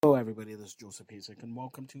Hello, everybody. This is Joseph Hasek, and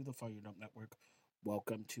welcome to the Fired Up Network.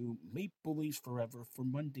 Welcome to Maple Leafs Forever for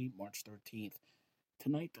Monday, March 13th.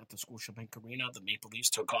 Tonight at the Scotiabank Arena, the Maple Leafs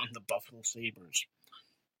took on the Buffalo Sabres.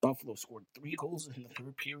 Buffalo scored 3 goals in the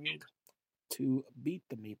third period to beat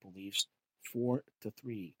the Maple Leafs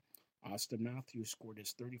 4-3. Auston Matthews scored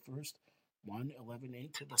his 31st, 1:11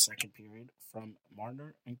 into the second period from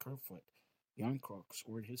Marner and Kerfoot. Youngkirk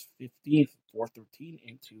scored his 15th, 4:13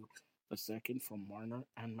 into the second from Marner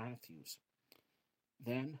and Matthews.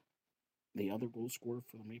 Then the other goal scorer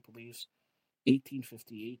for the Maple Leafs,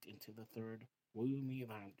 18:58 into the third, William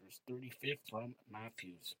Nylander's 35th from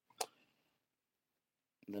Matthews.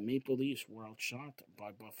 The Maple Leafs were outshot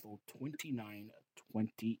by Buffalo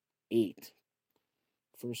 29-28.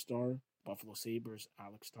 First star, Buffalo Sabres,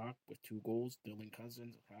 Alex Tuch with 2 goals. Dylan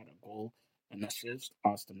Cozens had a goal and assist.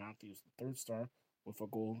 Auston Matthews, the third star, with a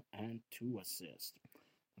goal and 2 assists.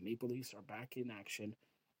 The Maple Leafs are back in action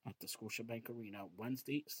at the Scotiabank Arena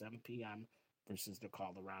Wednesday, 7 p.m. versus the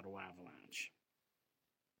Colorado Avalanche.